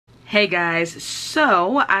Hey guys,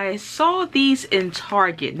 so I saw these in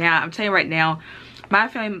Target. Now I'm telling you right now, my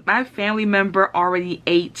family member already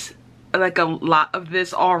ate like a lot of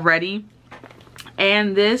this already,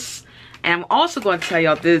 and I'm also going to tell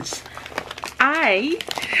y'all this. I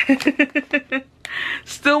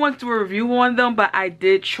still want to do a review on them, but I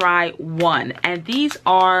did try one, and these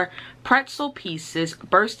are pretzel pieces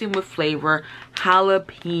bursting with flavor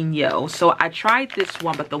jalapeno. So I tried this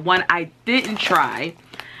one, but the one I didn't try,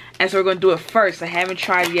 and so we're going to do it first, I haven't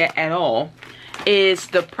tried it yet at all, is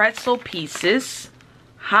the pretzel pieces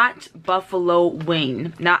hot buffalo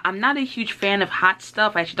wing. Now, I'm not a huge fan of hot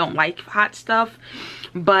stuff. I actually don't like hot stuff,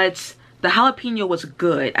 but the jalapeno was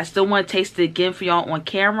good. I still want to taste it again for y'all on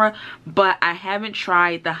camera, but I haven't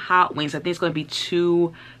tried the hot wings. I think it's going to be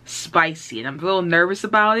too spicy, and I'm a little nervous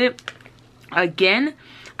about it. Again,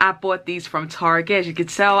 I bought these from Target. As you can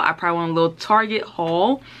tell, I probably want a little Target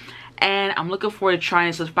haul. And I'm looking forward to trying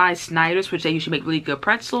this. It's by Snyder's, which they usually make really good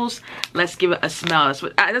pretzels. Let's give it a smell. That's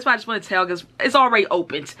why I just want to tell, because it's already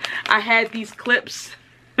opened. I had these clips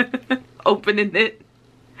opening it,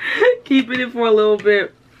 keeping it for a little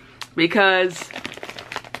bit, because,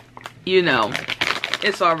 you know,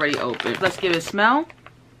 it's already open. Let's give it a smell.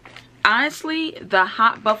 Honestly, the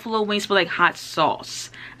hot buffalo wings smell like hot sauce.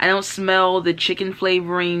 I don't smell the chicken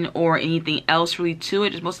flavoring or anything else really to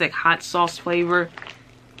it. It's mostly like hot sauce flavor.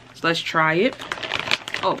 Let's try it.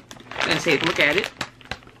 Oh, I'm gonna say, look at it.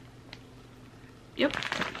 Yep.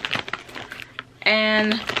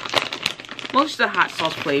 And most of the hot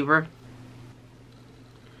sauce flavor.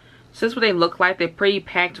 So this is what they look like. They're pretty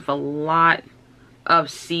packed with a lot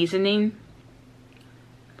of seasoning.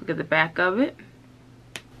 Look at the back of it.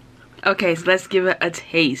 Okay, so let's give it a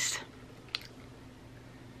taste.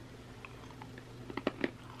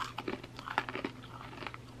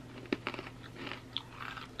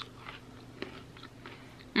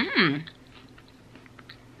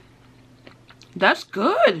 That's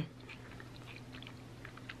good.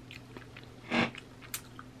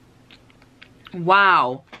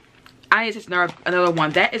 Wow. I need to taste another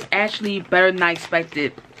one. That is actually better than I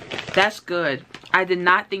expected. That's good. I did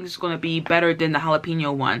not think this was going to be better than the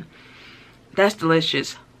jalapeno one. That's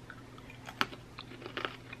delicious.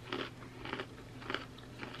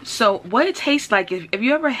 So what it tastes like, if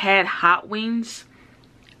you ever had hot wings,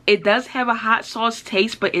 it does have a hot sauce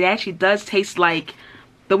taste, but it actually does taste like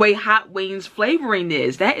the way hot wings flavoring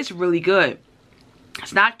is. That is really good.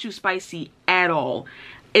 It's not too spicy at all.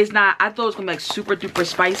 It's not, I thought it was gonna be like super duper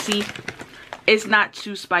spicy. It's not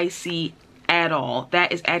too spicy at all.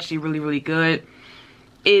 That is actually really, really good.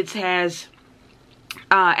 It has,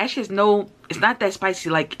 actually has no, it's not that spicy.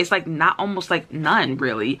 Like, it's like not, almost like none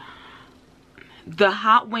really. The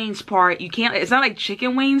hot wings part, you can't, it's not like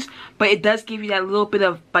chicken wings, but it does give you that little bit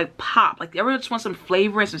of like pop. Like, everyone just wants some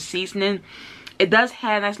flavor and some seasoning. It does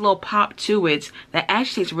have a nice little pop to it that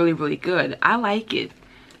actually tastes really, really good. I like it.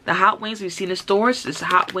 The hot wings we've seen in stores, it's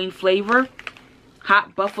hot wing flavor.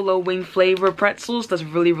 Hot buffalo wing flavor pretzels. That's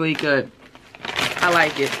really, really good. I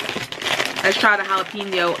like it. Let's try the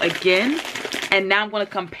jalapeno again. And now I'm going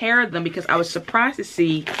to compare them, because I was surprised to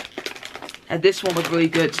see that this one was really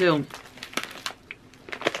good too.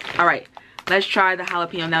 Alright, let's try the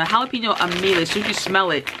jalapeno. Now the jalapeno, immediately, as soon as you smell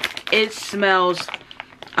it, it smells,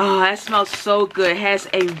 oh, that smells so good. It has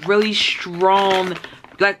a really strong,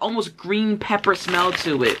 like almost green pepper smell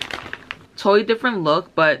to it. Totally different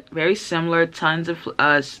look, but very similar. Tons of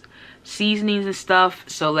seasonings and stuff.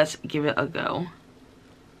 So let's give it a go.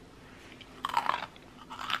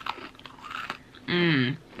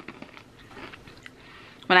 When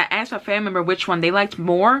I asked my family member which one they liked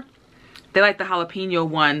more, they like the jalapeno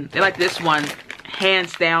one. They like this one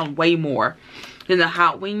hands down way more than the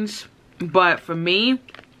hot wings. But for me,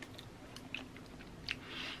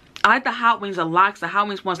 I like the hot wings a lot, because the hot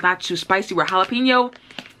wings one's not too spicy. Where jalapeno,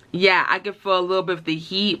 yeah, I can feel a little bit of the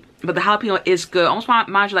heat, but the jalapeno is good. Almost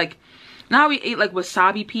reminds you, like, you know how we eat like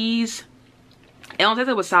wasabi peas? It don't taste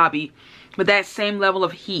like wasabi, but that same level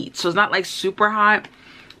of heat. So it's not like super hot,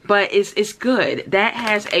 but it's good. That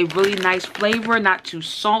has a really nice flavor, not too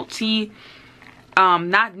salty.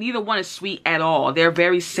 Neither one is sweet at all. They're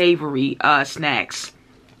very savory snacks.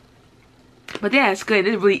 But yeah, it's good.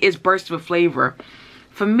 It really is bursting with flavor.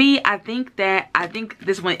 For me, I think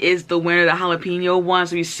this one is the winner, the jalapeno one.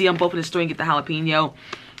 So you see them both in the store and get the jalapeno.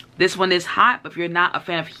 This one is hot, but if you're not a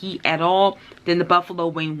fan of heat at all, then the buffalo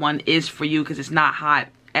wing one is for you, because it's not hot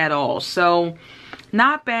at all. So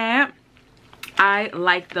not bad. I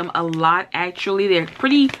like them a lot, actually. They're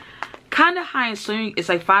pretty kind of high in sodium. It's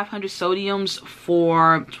like 500 sodiums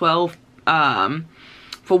for 12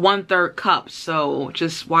 for 1/3 cup. So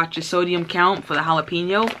just watch your sodium count for the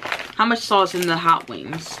jalapeno. how much sauce in the hot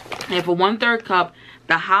wings. And for 1/3 cup,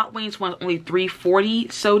 the hot wings was only 340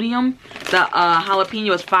 sodium. The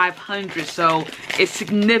jalapeno is 500, so it's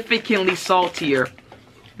significantly saltier.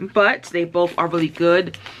 But they both are really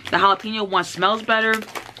good. The jalapeno one smells better.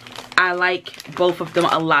 I like both of them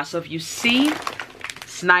a lot. So if you see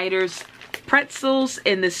Snyder's pretzels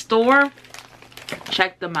in the store,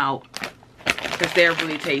 check them out because they're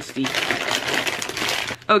really tasty.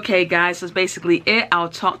 Okay guys, so that's basically it. I'll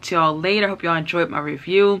talk to y'all later. Hope y'all enjoyed my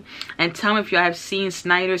review, and tell me if y'all have seen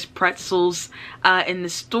Snyder's pretzels in the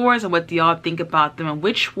stores and what do y'all think about them, and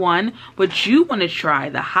which one would you want to try,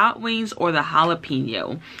 the hot wings or the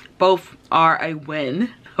jalapeno? Both are a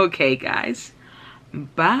win. Okay guys,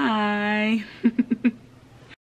 bye.